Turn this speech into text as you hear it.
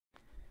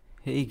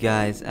Hey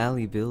guys,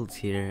 Ali Builds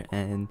here,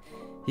 and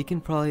you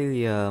can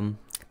probably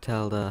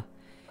tell the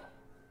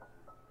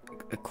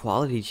a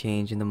quality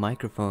change in the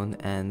microphone,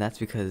 and that's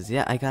because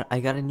yeah, I got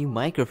a new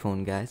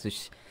microphone, guys,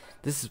 which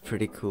this is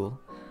pretty cool.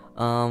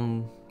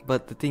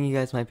 But the thing you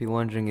guys might be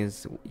wondering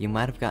is you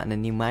might have gotten a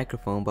new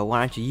microphone, but why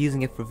aren't you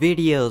using it for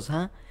videos,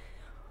 huh?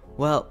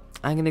 Well,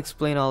 I'm gonna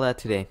explain all that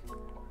today.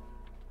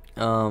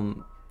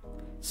 Um,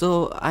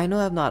 so I know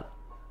I've not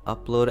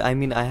uploaded. I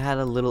mean, I had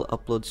a little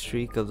upload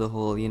streak of the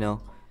whole,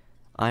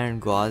 Iron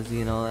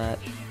Gauzy and all that.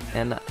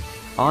 And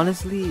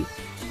honestly,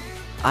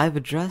 I've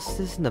addressed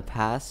this in the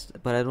past,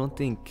 but I don't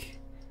think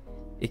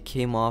it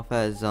came off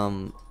as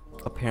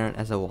apparent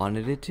as I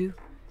wanted it to.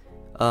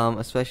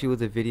 Especially with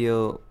the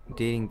video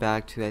dating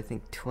back to I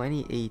think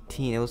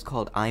 2018. It was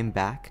called I'm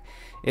Back.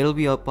 It'll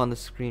be up on the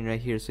screen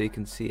right here so you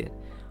can see it.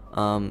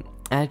 And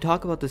I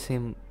talk about the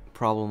same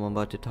problem I'm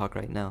about to talk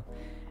right now.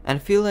 And I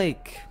feel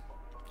like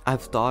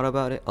I've thought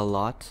about it a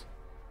lot.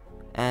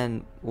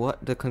 And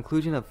what the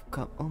conclusion of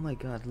oh my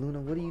god, Luna,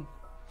 what are you?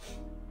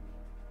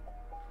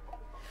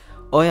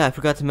 Oh yeah, I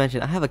forgot to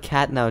mention I have a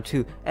cat now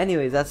too.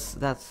 Anyways,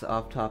 that's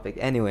off topic.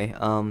 Anyway,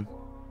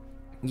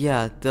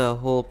 yeah, the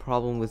whole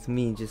problem with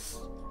me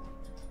just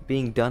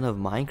being done of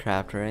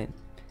Minecraft, right?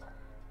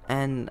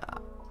 And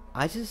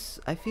I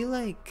feel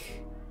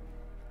like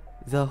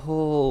the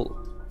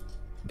whole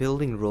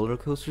building roller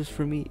coasters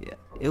for me,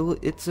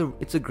 it's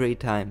a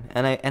great time,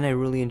 and I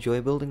really enjoy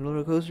building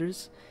roller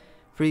coasters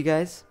for you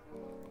guys.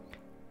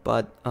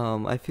 But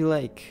I feel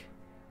like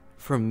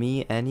for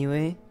me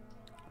anyway,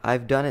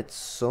 I've done it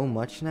so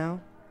much now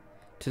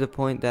to the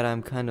point that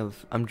I'm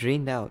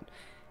drained out.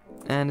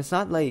 And it's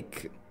not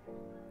like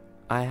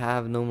I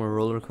have no more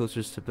roller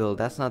coasters to build.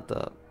 That's not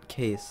the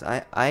case.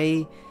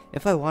 I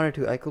if I wanted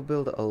to, I could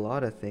build a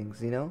lot of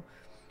things, you know?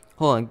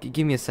 Hold on,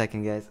 give me a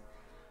second, guys.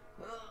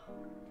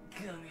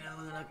 Come here,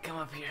 Luna, come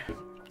up here.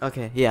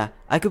 Okay, yeah.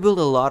 I could build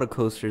a lot of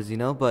coasters, you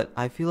know, but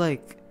I feel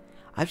like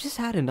I've just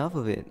had enough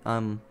of it.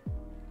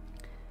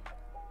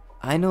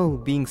 I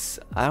know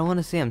I don't want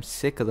to say I'm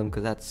sick of them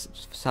because that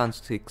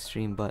sounds too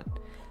extreme, but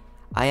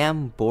I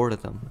am bored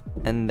of them,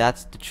 and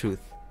that's the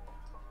truth.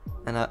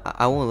 And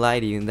I won't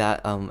lie to you in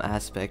that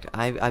aspect.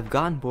 I've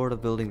gotten bored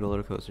of building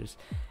roller coasters,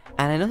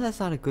 and I know that's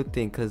not a good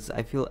thing because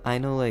I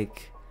know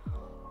like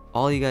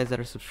all you guys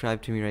that are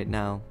subscribed to me right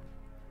now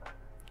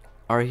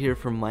are here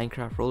for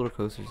Minecraft roller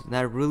coasters, and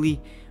that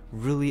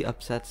really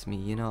upsets me.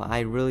 You know, I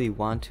really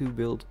want to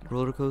build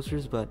roller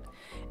coasters, but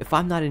if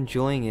I'm not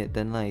enjoying it,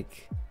 then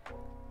like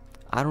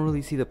I don't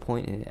really see the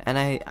point in it. And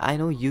I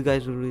know you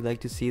guys would really like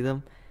to see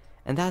them,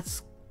 and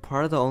that's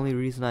part of the only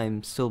reason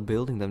I'm still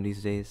building them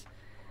these days.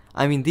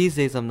 I mean, these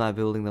days I'm not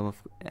building them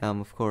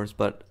of course,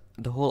 but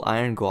the whole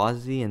Iron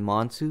Gauzy and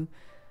Monsu,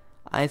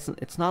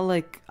 it's not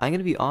like, I'm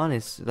gonna be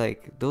honest,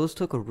 like those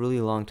took a really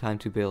long time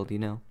to build, you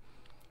know.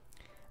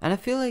 And I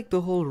feel like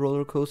the whole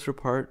roller coaster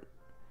part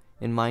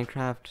in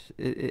Minecraft,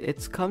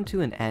 it's come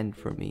to an end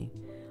for me.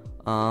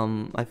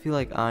 I feel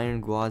like Iron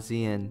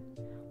Gauzy and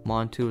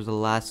Montu was the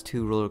last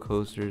two roller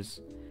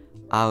coasters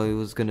I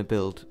was gonna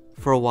build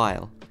for a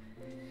while.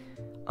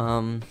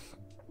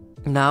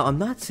 Now I'm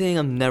not saying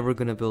I'm never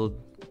gonna build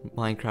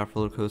Minecraft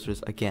roller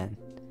coasters again.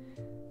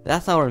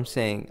 That's not what I'm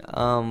saying.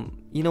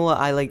 You know what?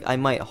 I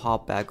might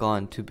hop back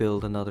on to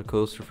build another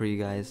coaster for you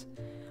guys,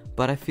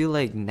 but I feel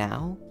like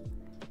now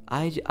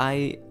I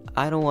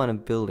don't want to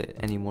build it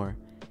anymore,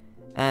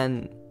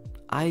 and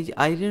I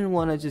didn't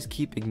want to just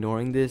keep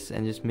ignoring this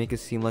and just make it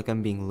seem like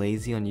I'm being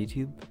lazy on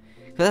YouTube.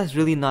 Because that's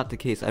really not the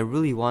case. I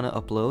really want to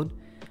upload,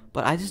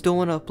 but I just don't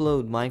want to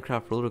upload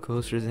Minecraft roller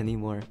coasters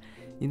anymore.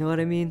 You know what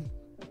I mean?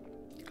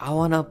 I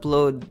want to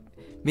upload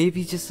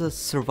maybe just a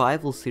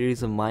survival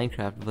series of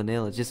Minecraft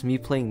vanilla, just me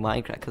playing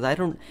Minecraft.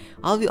 Because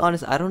I'll be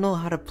honest, I don't know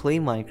how to play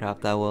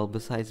Minecraft that well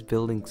besides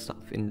building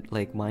stuff in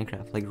like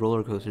Minecraft, like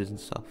roller coasters and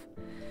stuff.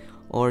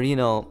 Or, you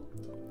know,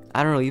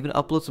 I don't know, even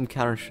upload some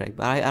Counter-Strike.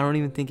 But I don't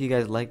even think you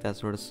guys like that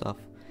sort of stuff.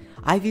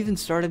 I've even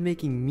started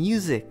making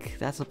music.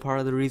 That's a part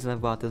of the reason I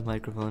bought this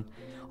microphone.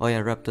 Oh yeah,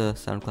 rep the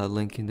SoundCloud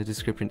link in the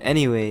description.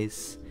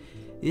 Anyways,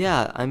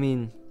 yeah, I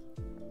mean,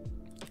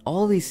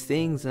 all these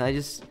things,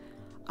 and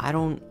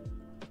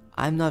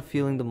I'm not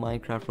feeling the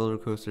Minecraft roller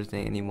coaster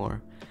thing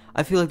anymore.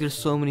 I feel like there's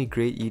so many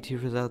great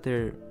YouTubers out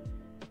there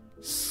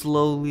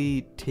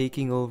slowly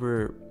taking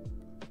over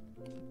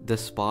the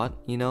spot,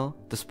 you know,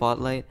 the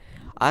spotlight.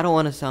 I don't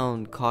want to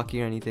sound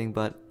cocky or anything,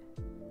 but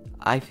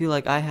I feel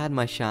like I had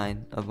my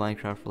shine of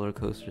Minecraft roller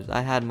coasters.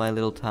 I had my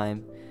little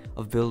time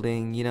of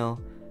building, you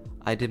know.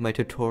 I did my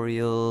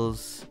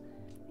tutorials,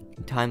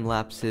 time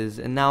lapses,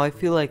 and now I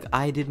feel like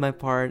I did my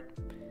part.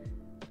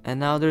 And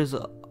now there's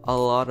a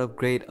lot of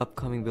great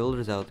upcoming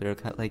builders out there,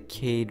 like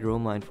Cade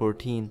Romine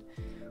 14,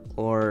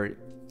 or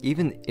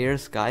even Air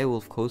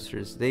Skywolf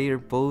Coasters. They are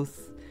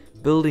both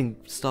building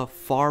stuff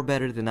far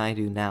better than I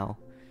do now.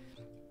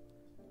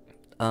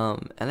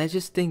 And I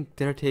just think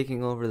they're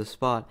taking over the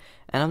spot,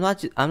 and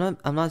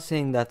I'm not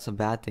saying that's a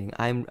bad thing.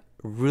 I'm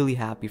really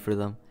happy for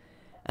them,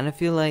 and I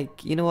feel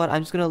like, you know what,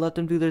 I'm just gonna let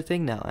them do their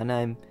thing now, and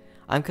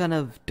I'm kind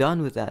of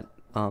done with that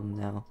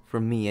now, for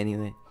me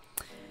anyway.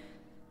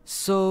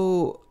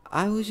 So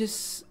I was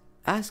just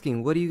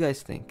asking, what do you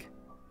guys think?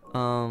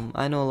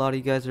 I know a lot of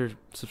you guys are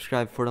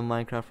subscribed for the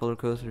Minecraft roller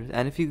coasters,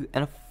 and if you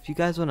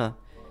guys wanna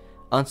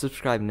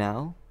unsubscribe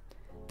now,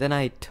 then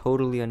I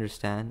totally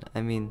understand.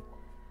 I mean,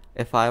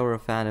 if I were a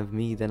fan of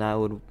me, then I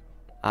would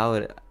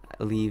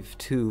leave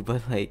too.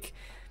 But like,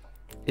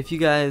 if you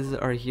guys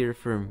are here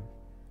for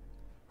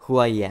who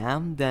I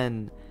am,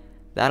 then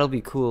that'll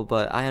be cool.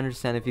 But I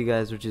understand if you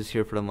guys are just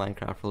here for the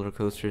Minecraft roller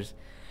coasters.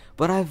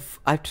 But I've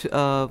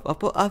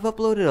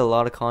uploaded a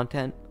lot of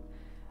content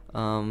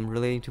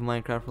relating to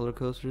Minecraft roller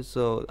coasters,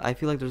 so I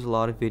feel like there's a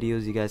lot of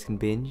videos you guys can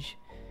binge.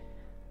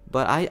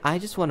 But I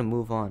just want to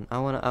move on. I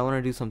want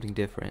to do something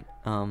different.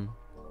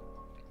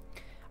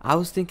 I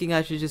was thinking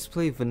I should just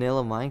play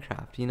vanilla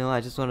Minecraft. You know,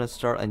 I just want to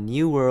start a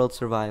new world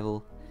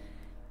survival.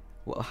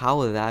 Well, how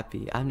would that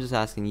be? I'm just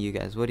asking you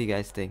guys. What do you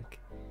guys think?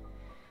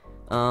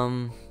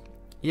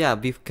 Yeah,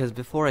 because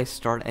before I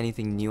start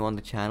anything new on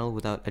the channel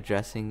without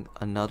addressing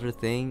another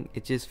thing,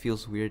 it just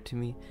feels weird to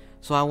me.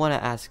 So I want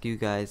to ask you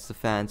guys, the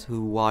fans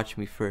who watch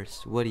me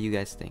first, what do you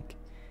guys think?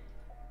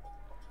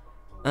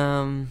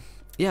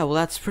 Yeah, well,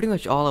 that's pretty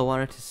much all I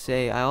wanted to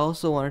say. I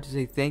also wanted to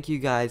say thank you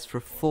guys for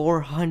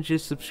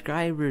 400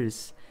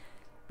 subscribers.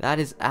 That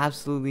is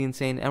absolutely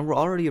insane, and we're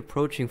already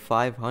approaching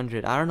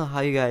 500. I don't know how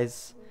you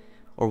guys,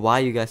 or why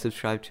you guys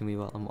subscribe to me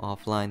while I'm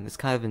offline. It's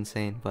kind of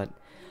insane, but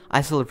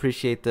I still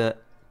appreciate the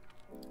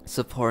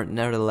support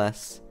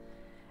nevertheless.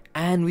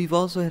 And we've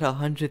also hit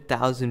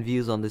 100,000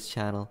 views on this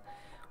channel,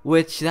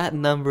 which that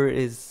number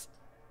is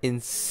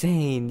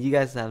insane. You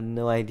guys have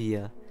no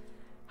idea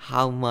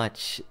how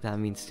much that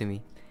means to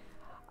me.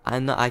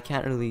 I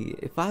can't really,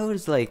 if I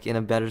was like in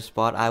a better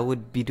spot, I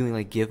would be doing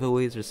like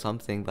giveaways or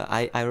something, but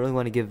I really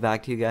want to give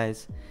back to you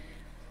guys.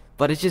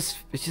 But it's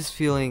just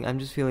feeling, I'm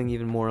just feeling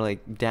even more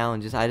like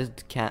down. I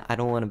just can't, I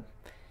don't want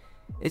to,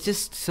 it's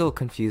just so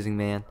confusing,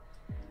 man.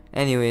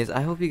 Anyways,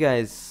 I hope you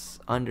guys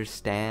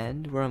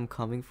understand where I'm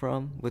coming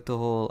from with the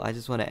whole, I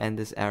just want to end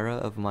this era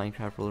of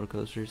Minecraft roller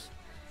coasters.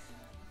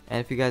 And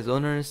if you guys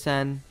don't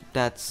understand,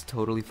 that's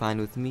totally fine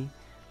with me.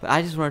 But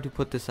I just wanted to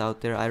put this out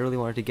there. I really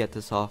wanted to get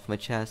this off my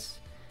chest.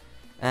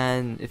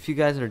 And if you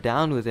guys are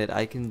down with it,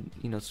 I can,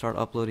 you know, start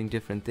uploading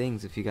different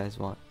things if you guys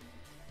want.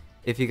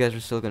 If you guys are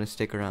still gonna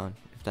stick around,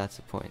 if that's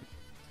the point.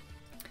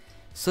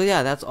 So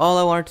yeah, that's all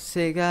I wanted to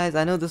say, guys.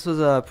 I know this was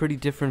a pretty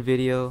different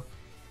video.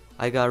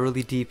 I got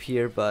really deep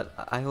here, but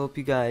I hope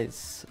you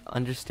guys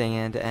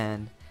understand,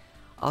 and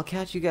I'll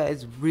catch you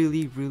guys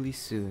really, really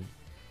soon.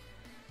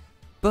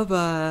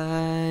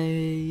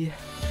 Bye-bye.